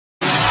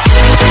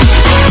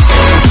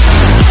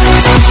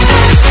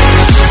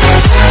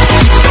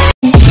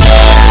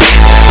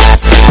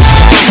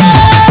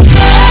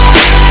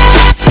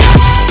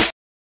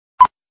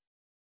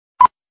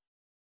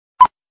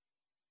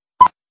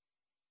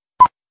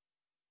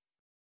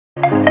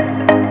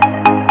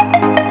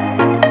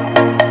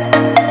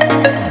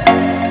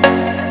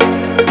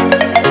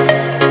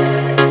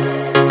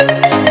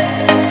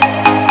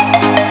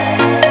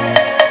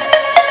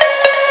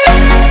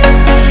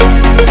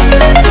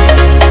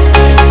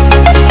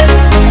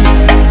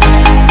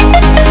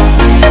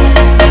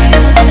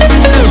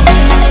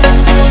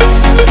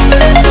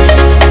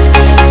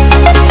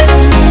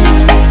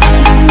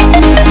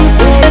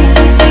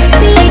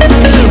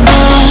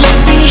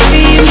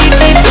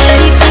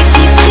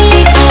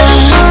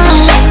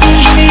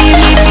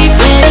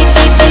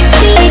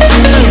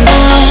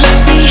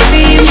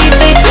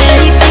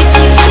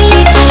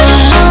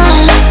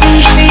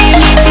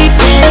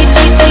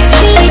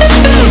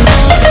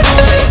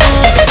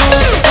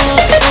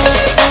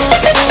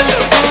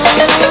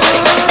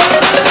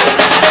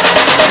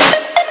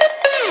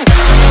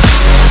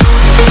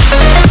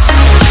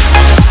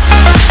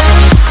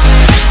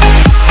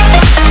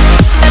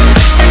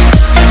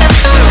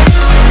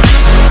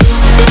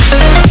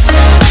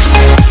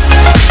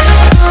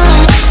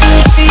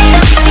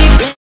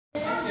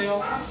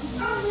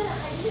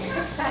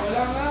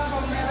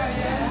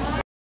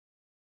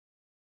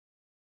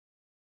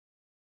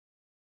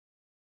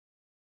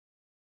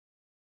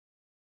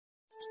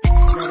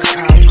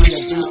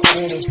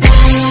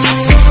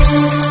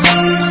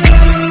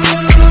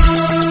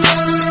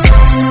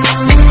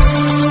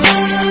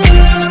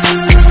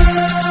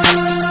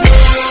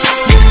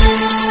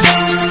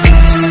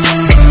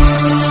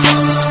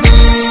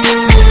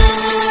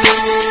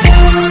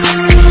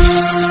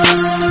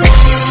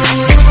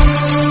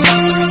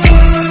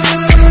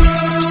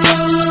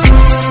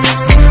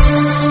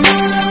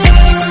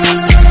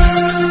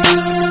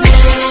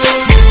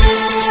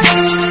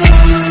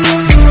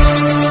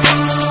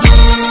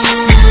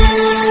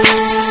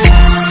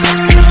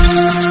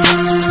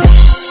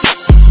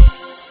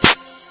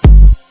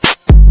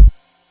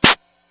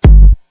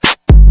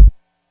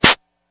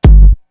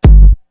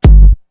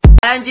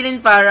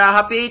Angeline Para,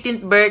 happy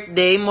 18th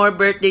birthday, more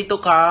birthday to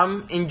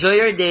come, enjoy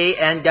your day,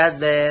 and God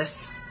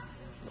bless.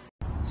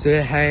 So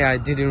yeah, hey, I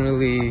didn't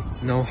really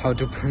know how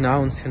to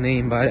pronounce your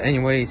name, but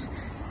anyways,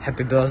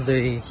 happy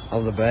birthday,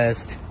 all the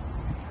best,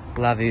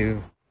 love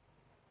you.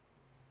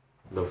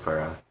 Hello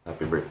Farah,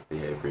 happy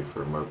birthday. I pray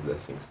for more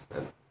blessings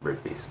and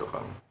birthdays to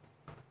come.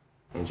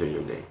 Enjoy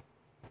your day.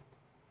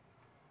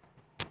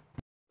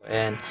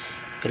 And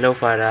hello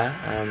Farah,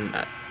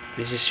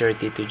 this is your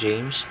Tito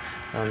James.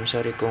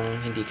 Sorry kung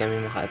hindi kami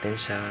maka-attend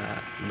sa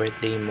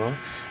birthday mo.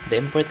 The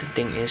important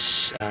thing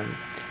is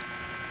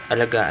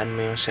alagaan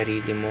mo yung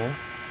sarili mo,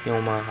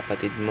 yung mga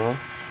kapatid mo,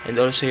 and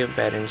also yung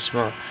parents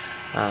mo.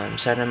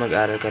 Sana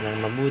mag-aral ka ng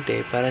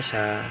mabuti para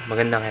sa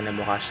magandang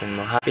kinabukasan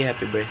mo. Happy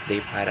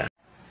birthday Farah.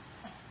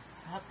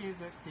 Happy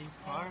birthday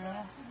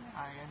Farah.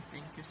 Ayan,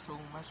 thank you so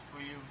much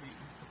for your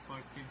being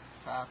supportive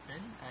sa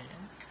akin.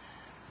 Ayan.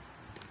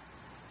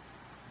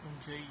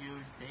 Enjoy your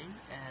day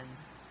and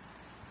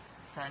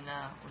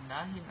sana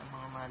unahin ang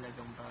mga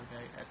mahalagang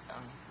bagay at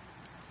ang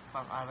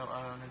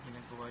pang-araw-araw na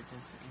ginagawa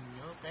dyan sa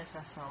inyo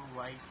kaysa sa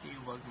YT.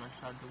 Huwag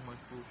masyadong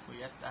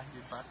magpupuyat dahil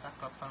bata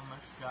ka pa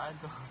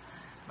masyado.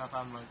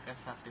 Baka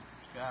magkasakit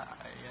ka.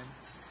 Ayan.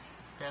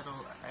 Pero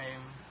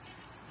I'm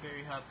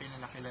very happy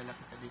na nakilala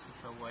kita dito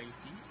sa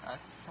YT at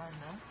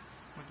sana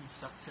maging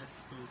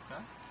successful ka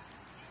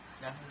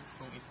dahil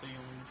kung ito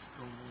yung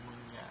gusto mong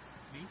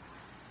mangyari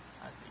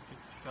at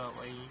ikaw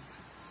ay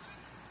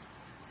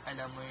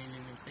alam mo yung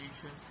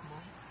limitations mo,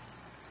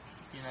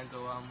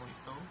 ginagawa mo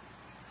ito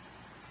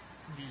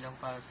hindi lang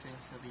para sa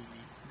iyong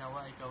sarili.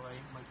 Nawa ikaw ay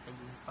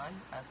magtagumpay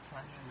at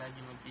sana lagi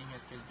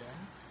mag-ingat ka dyan.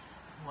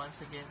 Once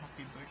again,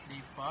 happy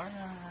birthday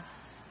Farah.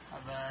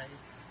 Bye-bye.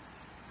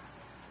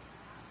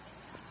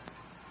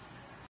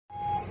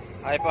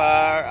 Hi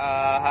Par,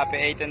 happy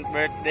 18th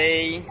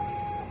birthday.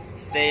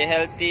 Stay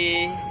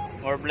healthy,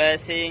 more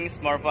blessings,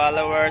 more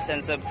followers and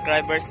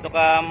subscribers to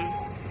come.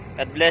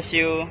 God bless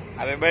you.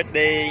 Happy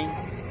birthday.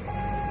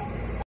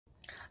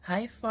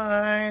 Hi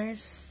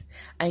Fars!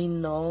 I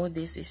know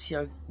this is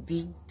your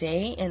big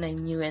day and I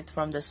knew it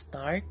from the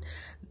start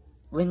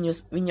when you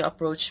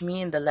approached me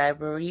in the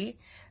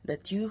library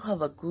that you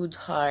have a good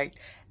heart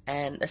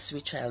and a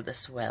sweet child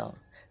as well.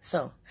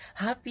 So,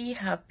 happy,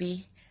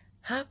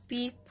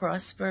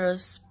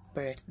 prosperous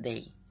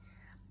birthday.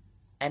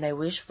 And I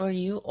wish for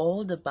you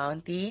all the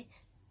bounty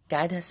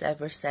God has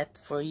ever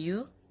set for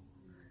you.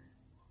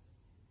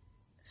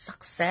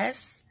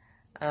 Success.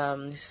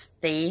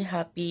 Stay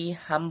happy,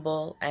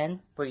 humble,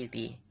 and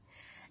pretty.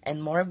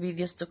 And more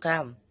videos to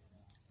come.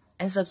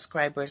 And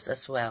subscribers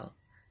as well.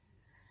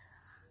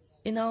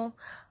 You know,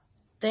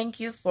 thank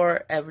you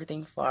for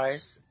everything,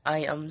 Fars.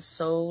 I am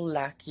so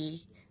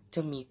lucky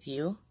to meet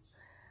you.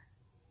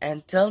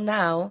 Until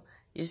now,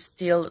 you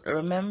still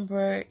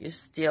remember, you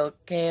still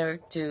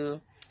care to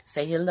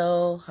say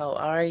hello, how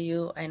are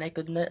you? And I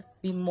could not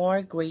be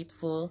more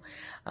grateful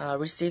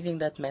receiving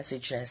that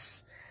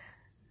messages.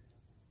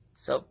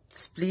 So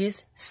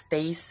please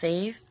stay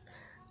safe.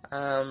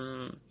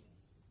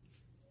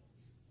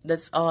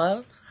 That's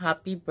all.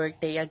 Happy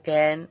birthday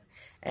again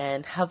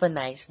and have a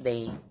nice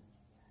day.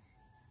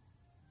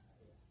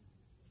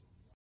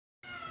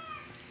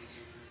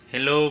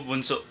 Hello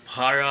Bunso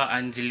Para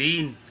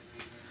Angeline.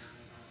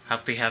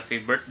 Happy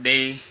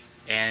birthday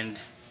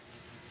and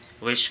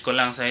wish ko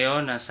lang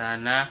sa'yo na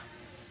sana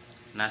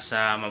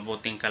nasa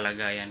mabuting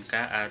kalagayan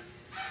ka at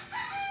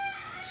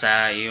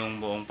sa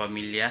iyong buong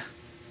pamilya.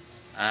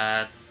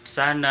 At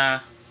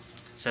sana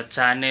sa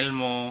channel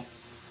mo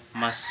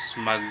mas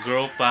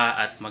mag-grow pa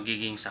at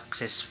magiging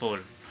successful.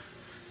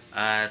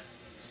 At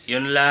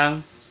yun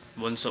lang,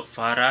 Bunso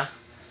Farah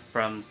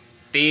from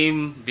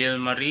Team Bill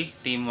Marie,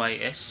 Team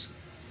YS.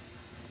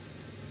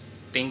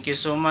 Thank you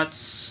so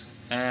much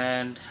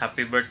and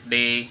happy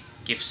birthday.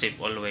 Keep safe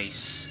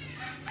always.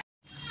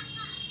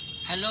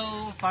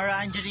 Hello, Para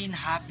Angeline,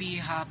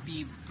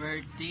 happy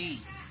birthday.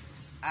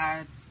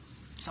 At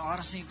sa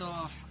oras nito,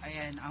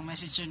 ayan, ang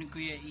message ni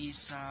Kuya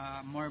is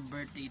more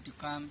birthday to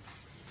come.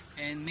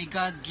 And may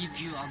God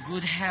give you a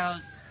good health,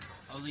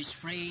 always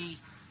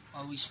pray,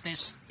 always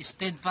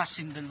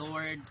steadfast in the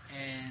Lord,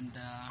 and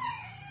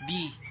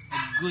be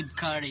of good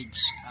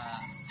courage.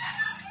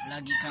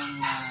 Lagi kang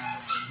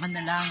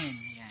manalangin.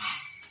 Ayan.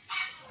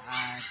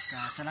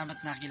 At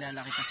salamat na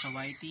kilala kita sa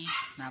YT.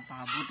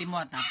 Napakabuti mo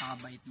at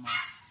napakabait mo.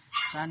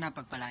 Sana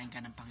pagpalain ka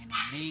ng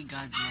Panginoon. May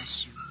God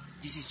bless you.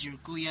 This is your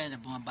kuya na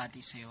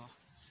bumabati sa'yo.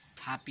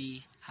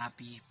 Happy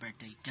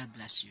birthday. God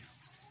bless you.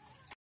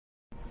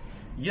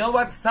 Yo,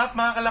 what's up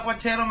mga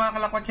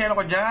kalakwatsero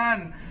ko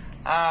dyan?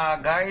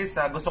 Guys,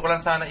 gusto ko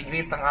lang sana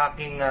i-greet ang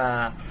aking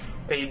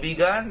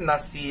kaibigan na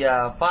si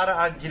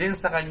Farah Angeline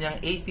sa kanyang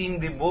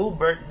 18th debut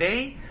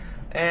birthday.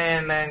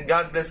 And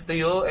God bless to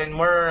you and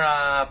more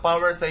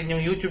power sa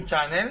inyong YouTube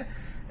channel.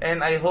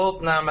 And I hope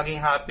na maging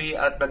happy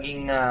at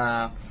maging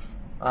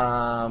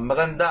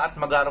maganda at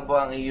magaro po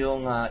ang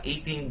iyong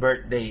 18th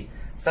birthday.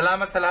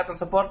 Salamat sa lahat ng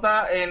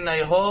suporta and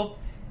I hope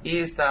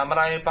is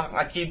marami pa kang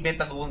achievement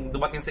na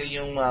dumating sa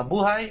iyong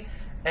buhay.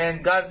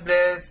 And God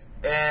bless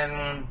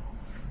and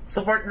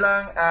support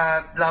lang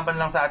at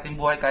laban lang sa ating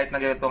buhay kahit na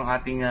ganito ang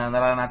ating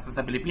naranasan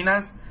sa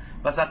Pilipinas.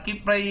 Basta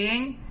keep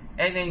praying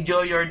and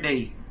enjoy your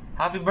day.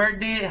 Happy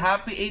birthday,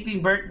 happy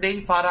 18th birthday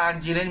Farah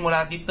Angeline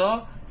mula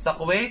dito sa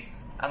Kuwait,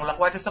 ang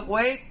lakwatsa sa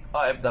Kuwait,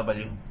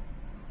 OFW.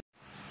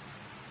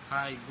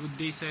 Hi, good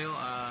day sa'yo,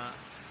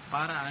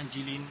 Farah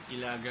Angeline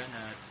Ilagan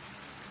at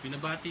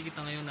binabati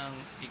kita ngayon ng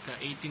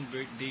ika-18th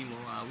birthday mo.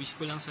 Wish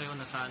ko lang sa'yo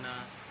na sana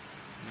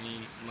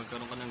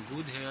magkaroon ka ng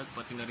good health,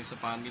 pati na rin sa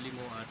family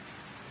mo at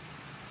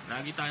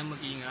lagi tayong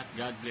mag-ingat.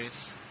 God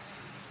bless.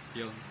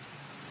 Yun.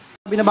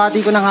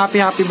 Binabati ko ng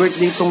happy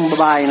birthday itong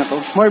babae na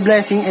to. More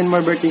blessing and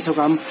more birthdays to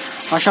come.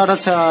 Shoutout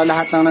sa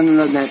lahat ng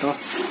nanonood na ito.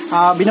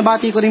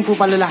 Binabati ko rin po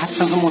pala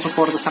lahat ng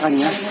sumusuporta sa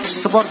kanya.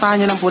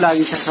 Suportahan niyo lang po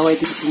lagi siya sa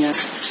YTC niya.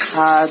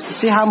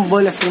 Stay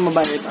humble as rin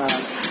mabait.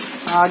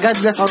 God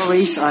bless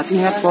always at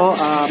ingat po,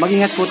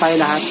 mag-ingat po tayo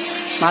lahat.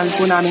 Mahal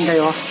po namin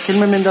kayo.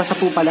 Kilmer Mendoza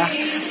po pala.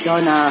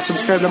 Yun,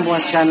 subscribe lang po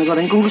sa channel ko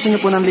rin. Kung gusto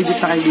niyo po ng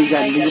legit na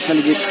kaibigan, legit na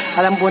legit.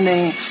 Alam po na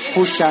yung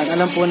host yan,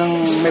 alam po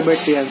ng may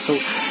birthday yan. So,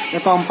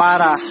 ito ang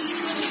para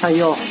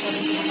sa'yo.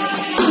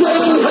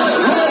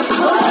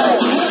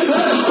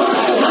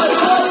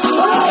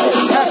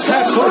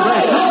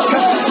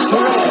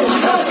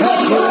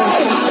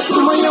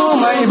 Sumayo,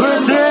 my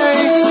birthday!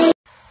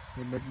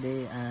 Happy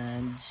birthday,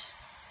 Ange.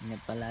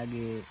 Ingat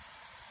palagi.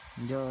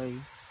 Enjoy.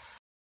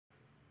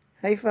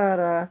 Hi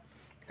Farah.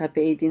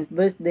 Happy 18th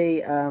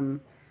birthday.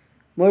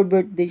 More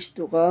birthdays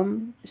to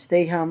come.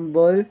 Stay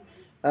humble.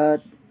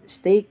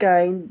 Stay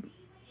kind.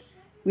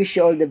 Wish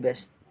you all the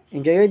best.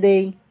 Enjoy your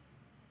day.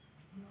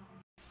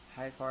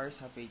 Hi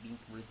Fars, happy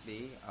 18th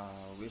birthday.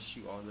 Wish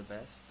you all the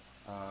best.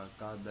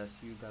 God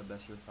bless you. God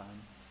bless your fam.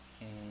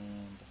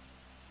 And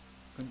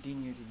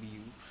continue to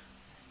be you.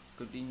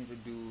 Continue to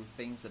do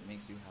things that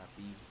makes you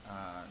happy.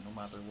 No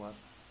matter what.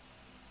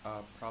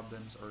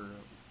 Problems or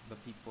the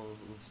people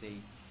who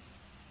say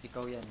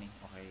ikaw yan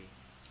okay,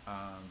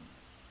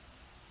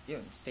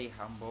 yun, stay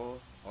humble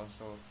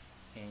also,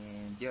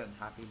 and yun,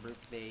 happy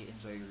birthday,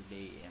 enjoy your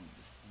day and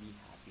be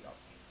happy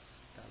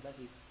always. God bless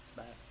you.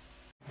 Bye.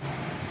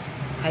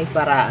 Hi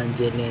Farah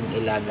Angeline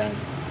Ilagan,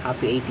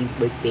 happy 18th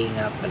birthday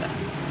nga pala.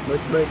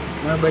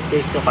 More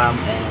birthdays to come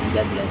and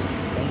God bless.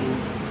 Thank you.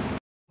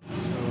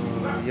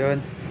 So yun,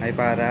 hi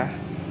Farah,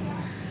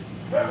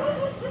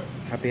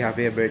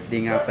 happy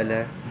birthday nga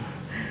pala.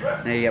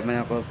 Naiiyak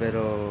man ako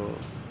pero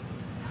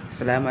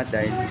salamat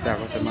dahil isa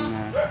ako sa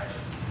mga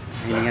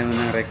hiningan mo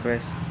ng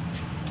request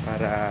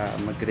para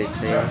mag-greet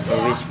sa'yo. So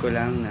wish ko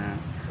lang na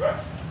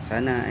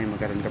sana ay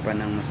magkaroon ka pa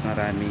ng mas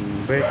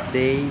maraming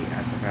birthday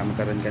at saka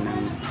magkaroon ka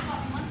ng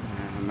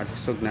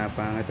malusog na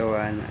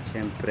pangatawan at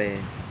syempre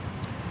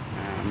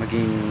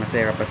maging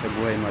masaya ka pa sa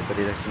buhay mo at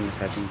relasyon mo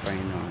sa ating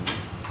Panginoon.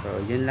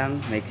 So yun lang,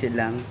 maiksi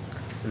lang.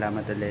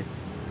 Salamat ulit.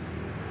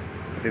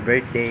 Happy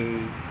birthday!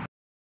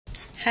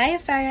 Hi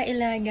Farah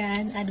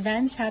Ilagan,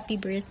 advance happy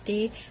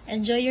birthday.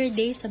 Enjoy your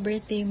day sa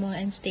birthday mo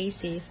and stay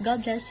safe.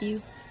 God bless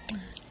you.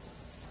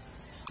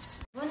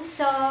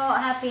 Bunso,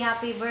 happy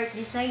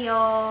birthday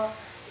sa'yo.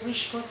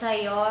 Wish ko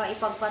sa'yo,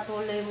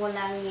 ipagpatuloy mo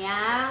lang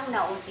yang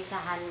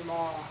naumpisahan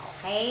mo.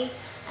 Okay?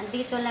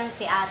 Andito lang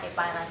si ate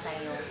para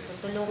sa'yo.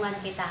 Tutulungan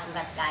kita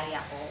hanggat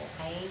kaya ko.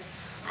 Okay?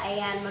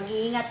 Ayan,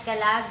 mag-iingat ka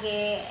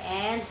lagi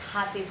and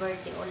happy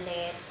birthday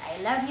ulit.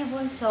 I love you,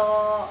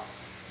 Bunso.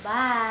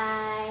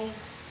 Bye!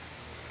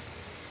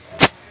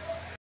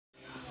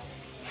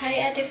 Hi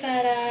Ate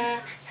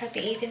Farah,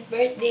 happy 18th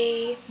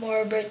birthday.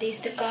 More birthdays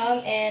to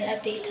come and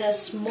update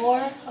us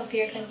more of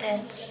your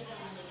contents.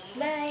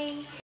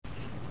 Bye!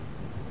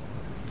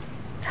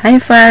 Hi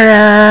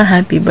Farah,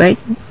 happy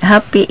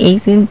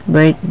 18th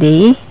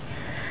birthday.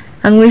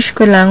 Ang wish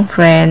ko lang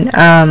friend,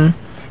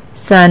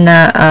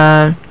 sana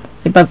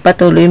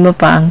ipagpatuloy mo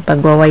pa ang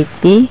pagwa-white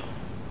tea.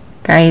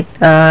 Kahit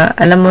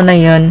alam mo na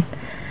yon,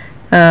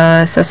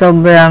 sa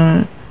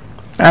sobrang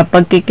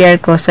pagkikare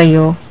ko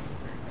sa'yo,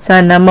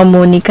 sana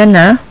mamuni ka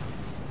na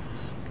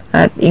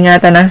at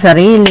ingatan ang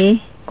sarili,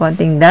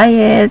 konting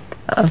diet,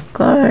 of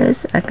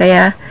course.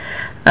 Kaya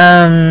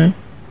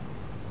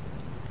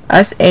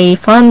as a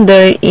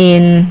founder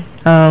in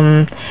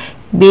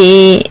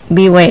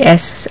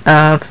BYS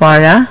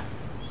Farah,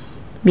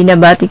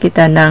 binabati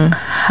kita ng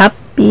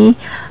happy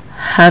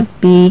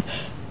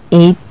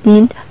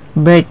 18th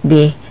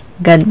birthday.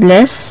 God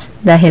bless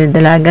dahil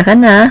dalaga ka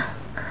na.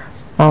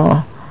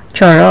 Oh,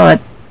 charot.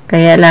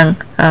 Kaya lang,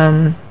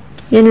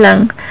 yun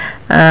lang.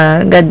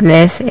 God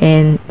bless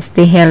and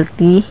stay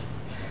healthy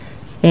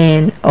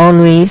and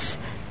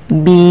always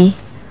be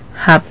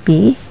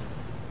happy.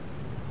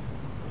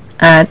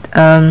 At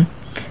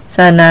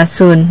sana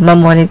soon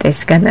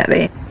ma-monetize ka na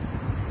rin.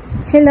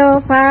 Hello,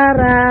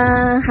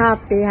 Farah!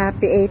 Happy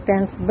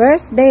 18th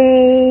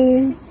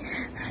birthday!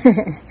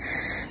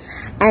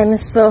 I'm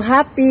so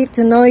happy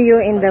to know you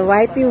in the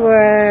YT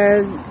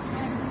world,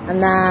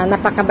 na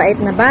napakabait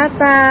na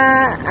bata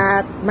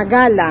at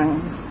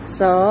magalang.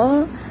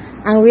 So,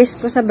 ang wish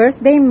ko sa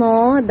birthday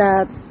mo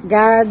that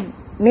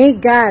may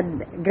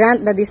God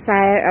grant the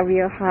desire of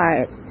your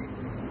heart.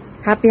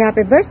 Happy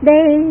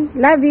birthday!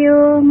 Love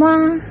you,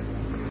 Ma!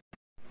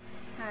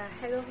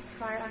 Hello,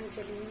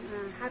 Angeline.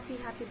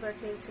 Happy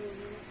birthday to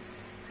you.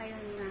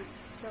 Ayun nga.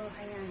 So,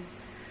 ayan.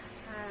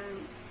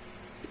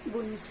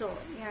 Bunso.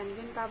 Yan.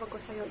 Yung tawag ko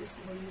sa'yo is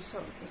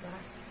bunso. Diba?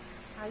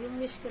 Yung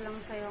wish ko lang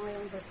sa'yo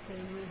ngayong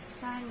birthday mo,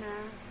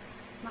 sana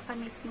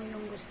makamit mo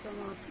yung gusto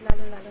mo,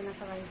 lalo-lalo na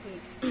sa YT.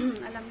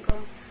 Alam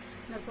ko,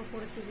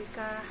 nagpupursige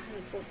ka,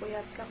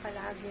 nagpupuyat ka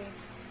palagi.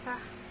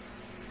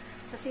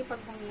 Sa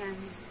sipag mong yan,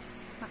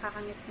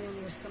 makakamit mo yung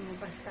gusto mo.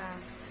 Basta,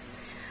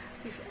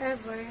 if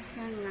ever,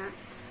 yan nga,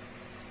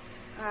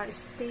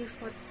 stay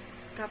put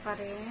ka pa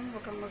rin,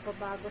 huwag kang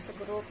magbabago sa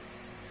group.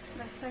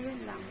 Basta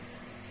yun lang.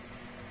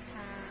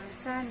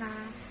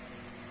 Sana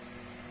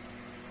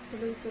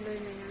tuloy-tuloy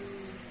na yung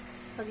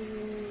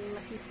pagiging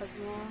masipag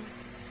mo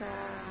sa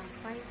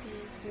party,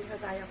 hindi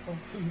kagaya ko.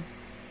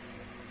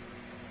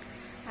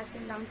 At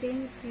yun lang,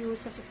 thank you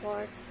sa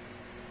support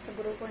sa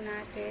grupo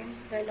natin,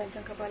 dahil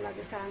nandiyan ka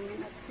palagi sa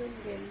amin, at yun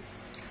din,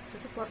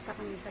 susuporta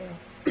kami sa'yo.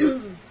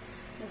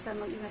 Basta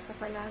mag-ingat ka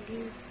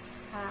palagi.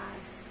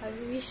 I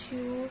wish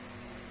you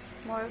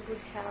more good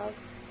health,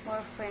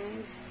 more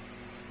friends,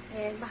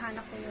 and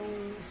mahanap ko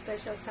yung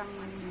special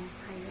someone mo.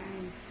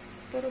 Ayan.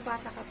 Pero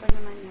bata ka pa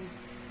naman eh.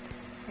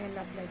 I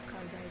love life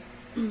ka, guys.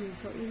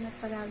 So, ingat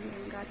palagi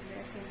and God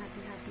bless and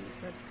happy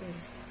birthday.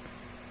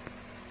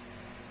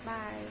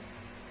 Bye.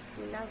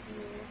 We love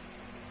you.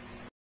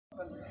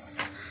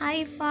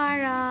 Hi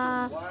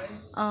Farah,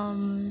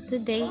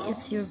 today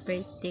is your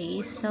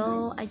birthday,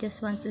 so I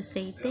just want to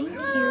say thank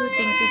you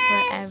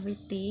for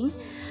everything.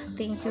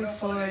 Thank you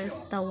for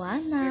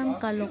tawanan,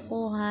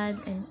 kalokohan,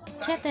 and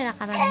etc.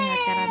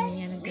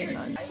 Karamihan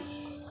gano'n.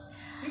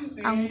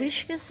 Ang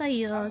wish ko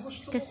sa'yo,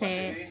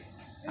 kasi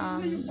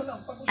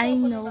I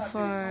know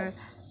for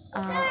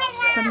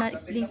sa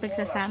maikling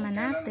pagsasama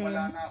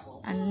natin,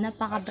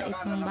 napakabait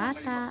mong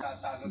bata,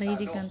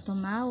 mahilig kang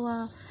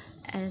tumawa,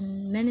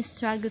 and many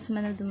struggles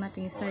man na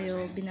dumating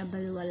sa'yo,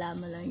 binabaliwala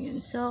mo lang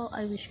yun. So,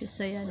 I wish ko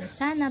sa'yo na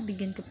sana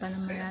bigyan ka pa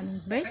ng maraming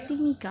birthday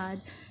ni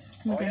God,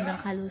 magandang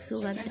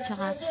kalusugan, at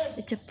saka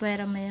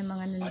pwera may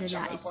mga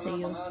nandalait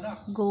sa'yo.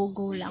 Go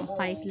lang,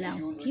 fight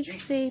lang. Keep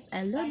safe,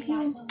 I love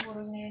you.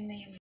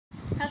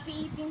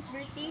 Happy 18th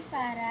birthday,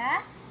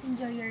 Farah.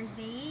 Enjoy your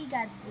day,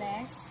 God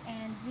bless,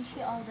 and wish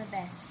you all the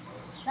best.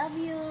 Love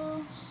you!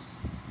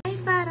 Hi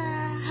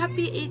Farah!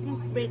 Happy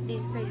 18th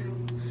birthday sa'yo.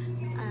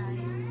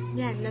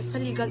 Yan, nasa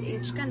legal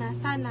age ka na.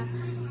 Sana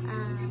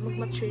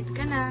mag-mature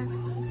ka na.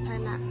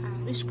 Sana,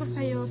 wish ko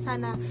sa'yo,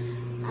 sana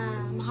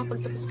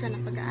makapagtapos ka ng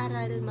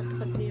pag-aaral,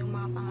 matupad mo yung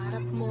mga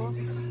pangarap mo.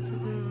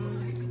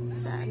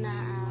 Sana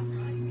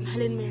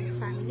mahalin mo yung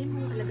family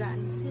mo,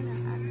 alagaan mo sila.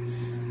 At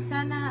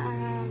sana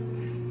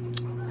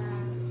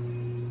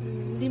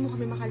hindi mo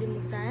kami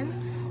makalimutan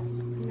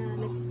na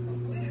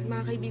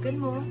mga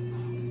kaibigan mo.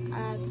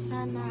 At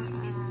sana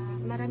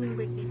maraming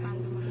birthday pa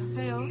ang dumating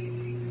sa'yo.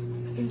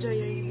 Enjoy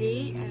your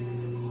day and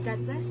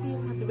God bless you.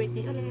 Happy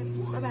birthday ulit.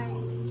 Bye-bye.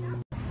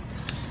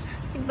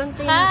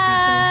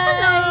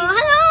 Hello!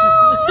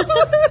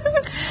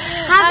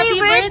 Happy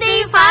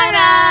birthday,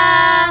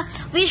 Farah!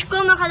 Wish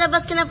ko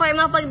makalabas ka na para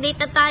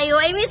mapag-date na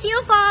tayo. I miss you,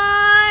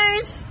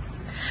 Fars!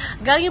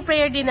 Gang yung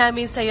prayer din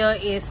namin sa'yo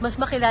is mas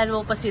makilala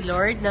mo pa si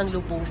Lord ng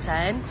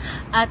lubusan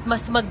at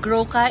mas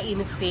mag-grow ka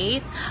in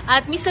faith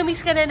at miss na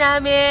miss ka na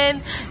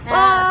namin.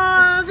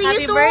 See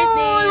you soon!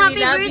 Birthday!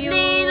 Happy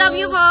birthday! Love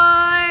you,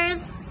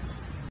 Fars!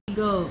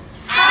 Go!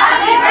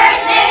 Happy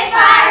birthday,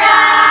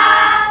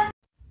 Farah!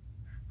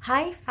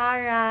 Hi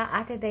Farah!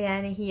 Ate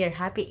Diana here.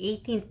 Happy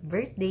 18th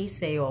birthday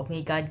sa'yo.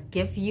 May God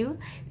give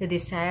you the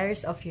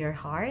desires of your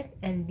heart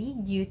and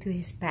lead you to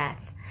His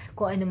path.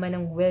 Kung ano man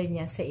ang will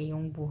niya sa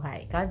iyong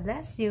buhay. God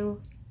bless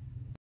you!